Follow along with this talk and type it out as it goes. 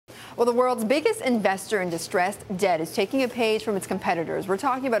Well, the world's biggest investor in distressed debt is taking a page from its competitors. We're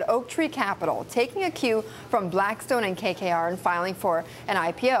talking about Oaktree Capital, taking a cue from Blackstone and KKR and filing for an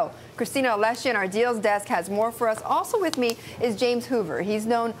IPO. Cristina Alesci on our deals desk has more for us. Also with me is James Hoover. He's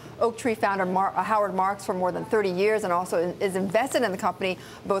known Oaktree founder Howard Marks for more than 30 years and also is invested in the company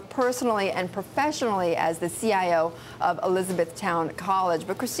both personally and professionally as the CIO of Elizabethtown College.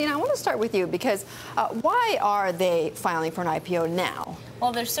 But Cristina, I want to start with you because why are they filing for an IPO now?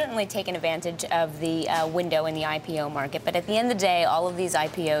 Well, they're certainly taking advantage of the window in the IPO market. But at the end of the day, all of these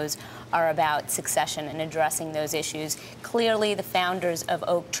IPOs are about succession and addressing those issues. Clearly, the founders of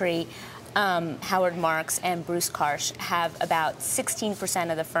Oaktree, Howard Marks and Bruce Karsh, have about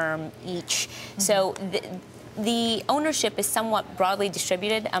 16% of the firm each. So the ownership is somewhat broadly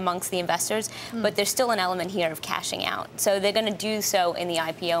distributed amongst the investors, but there's still an element here of cashing out. So they're going to do so in the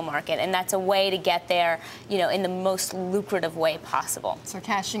IPO market, and that's a way to get there, in the most lucrative way possible. So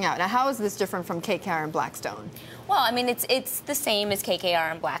cashing out. Now, how is this different from KKR and Blackstone? Well, I mean, it's the same as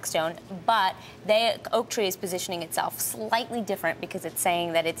KKR and Blackstone, but Oaktree is positioning itself slightly different because it's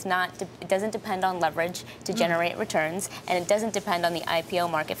saying that it doesn't depend on leverage to generate returns, and it doesn't depend on the IPO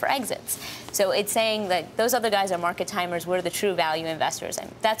market for exits. So it's saying that those other guys are market timers, we're the true value investors, and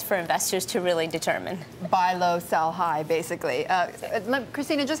that's for investors to really determine. Buy low, sell high, basically.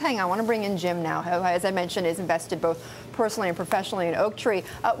 Cristina, just hang on. I want to bring in Jim now, who, as I mentioned, is invested both personally and professionally in Oaktree.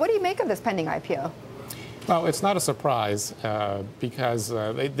 What do you make of this pending IPO? Well, it's not a surprise because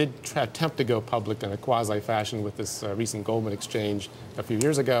they did attempt to go public in a quasi-fashion with this recent Goldman exchange a few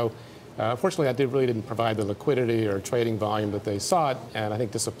years ago. Fortunately, that really didn't provide the liquidity or trading volume that they sought, and I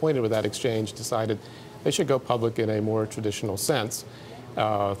think disappointed with that exchange, decided they should go public in a more traditional sense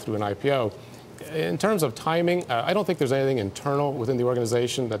through an IPO. In terms of timing, I don't think there's anything internal within the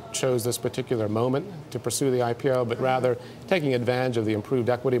organization that chose this particular moment to pursue the IPO, but rather taking advantage of the improved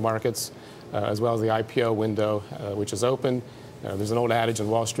equity markets as well as the IPO window, which is open. There's an old adage in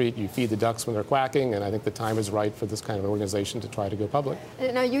Wall Street, you feed the ducks when they're quacking, and I think the time is right for this kind of organization to try to go public.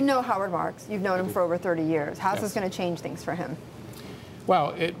 Now, you know Howard Marks. You've known him for over 30 years. How's this going to change things for him?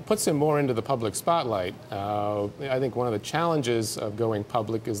 Well, it puts him more into the public spotlight. I think one of the challenges of going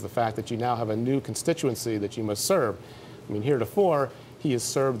public is the fact that you now have a new constituency that you must serve. I mean, heretofore, he has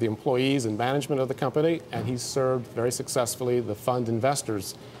served the employees and management of the company, and he's served very successfully the fund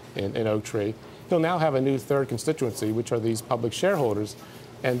investors in Oaktree. He'll now have a new third constituency, which are these public shareholders,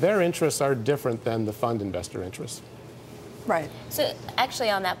 and their interests are different than the fund investor interests. Right. So actually,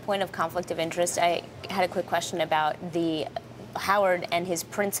 on that point of conflict of interest, I had a quick question about Howard and his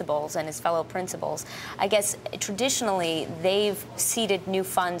principals and his fellow principals. I guess traditionally they've seeded new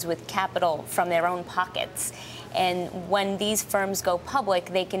funds with capital from their own pockets. And when these firms go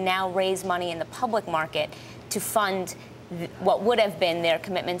public, they can now raise money in the public market to fund what would have been their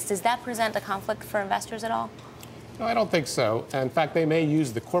commitments. Does that present a conflict for investors at all? No, I don't think so. In fact, they may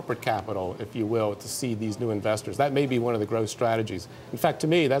use the corporate capital, if you will, to seed these new investors. That may be one of the growth strategies. In fact, to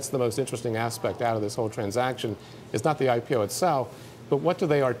me, that's the most interesting aspect out of this whole transaction, is not the IPO itself, but what do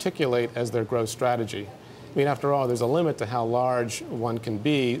they articulate as their growth strategy? I mean, after all, there's a limit to how large one can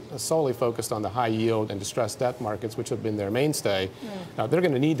be solely focused on the high yield and distressed debt markets, which have been their mainstay. They're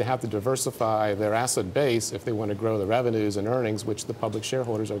going to have to diversify their asset base if they want to grow the revenues and earnings, which the public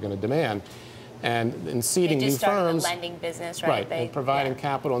shareholders are going to demand. And in seeding new firms, a lending business, right? And providing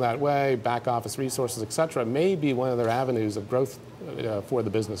capital in that way, back office resources, et cetera, may be one of their avenues of growth for the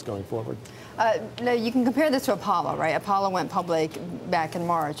business going forward. Now, you can compare this to Apollo, right? Apollo went public back in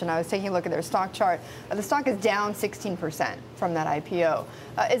March, and I was taking a look at their stock chart. The stock is down 16% from that IPO.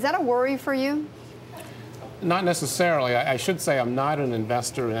 Is that a worry for you? Not necessarily. I should say I'm not an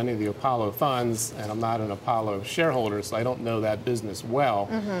investor in any of the Apollo funds, and I'm not an Apollo shareholder, so I don't know that business well.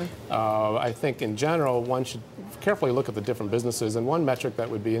 I think in general, one should carefully look at the different businesses, and one metric that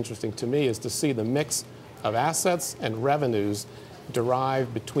would be interesting to me is to see the mix of assets and revenues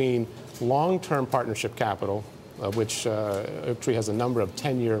derived between long-term partnership capital, which Oaktree has a number of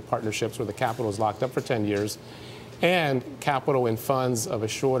 10-year partnerships where the capital is locked up for 10 years, and capital in funds of a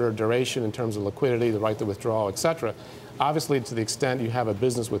shorter duration in terms of liquidity, the right to withdraw, et cetera. Obviously, to the extent you have a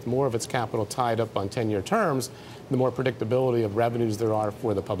business with more of its capital tied up on 10-year terms, the more predictability of revenues there are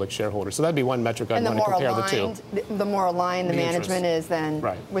for the public shareholders. So that'd be one metric I'd want to compare the two. The more aligned the management is then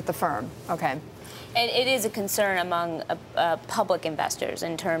with the firm. Okay. And it is a concern among public investors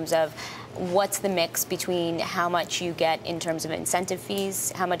in terms of what's the mix between how much you get in terms of incentive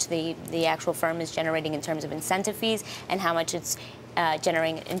fees, how much the actual firm is generating in terms of incentive fees, and how much it's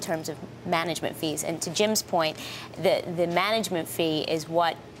generating in terms of management fees. And to Jim's point, the management fee is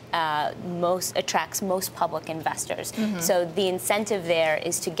what attracts most public investors. So the incentive there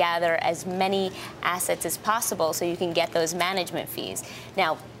is to gather as many assets as possible so you can get those management fees.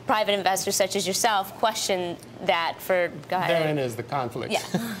 Now, private investors such as yourself question that for, go ahead. Therein is the conflict.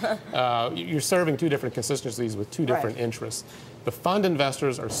 Yeah. You're serving two different constituencies with two different interests. The fund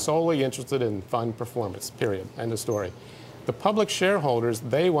investors are solely interested in fund performance, period, end of story. The public shareholders,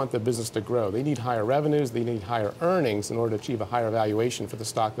 they want the business to grow. They need higher revenues, they need higher earnings in order to achieve a higher valuation for the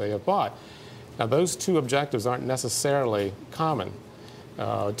stock they have bought. Now, those two objectives aren't necessarily common.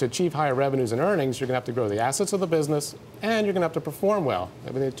 To achieve higher revenues and earnings, you're going to have to grow the assets of the business, and you're going to have to perform well.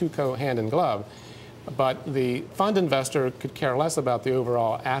 I mean, the two go hand in glove. But the fund investor could care less about the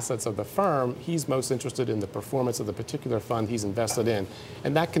overall assets of the firm. He's most interested in the performance of the particular fund he's invested in.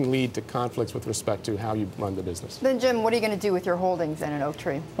 And that can lead to conflicts with respect to how you run the business. Then, Jim, what are you going to do with your holdings then in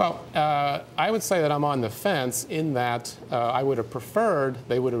Oaktree? Well, I would say that I'm on the fence in that I would have preferred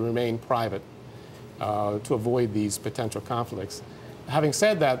they would have remained private to avoid these potential conflicts. Having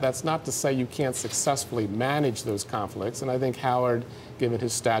said that, that's not to say you can't successfully manage those conflicts, and I think Howard, given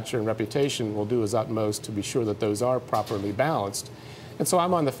his stature and reputation, will do his utmost to be sure that those are properly balanced. And so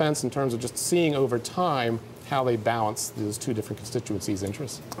I'm on the fence in terms of just seeing over time how they balance those two different constituencies'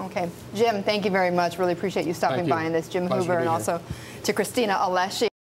 interests. Okay. Jim, thank you very much. Really appreciate you stopping by in this. Jim Hoover, and also to Cristina, Alesci.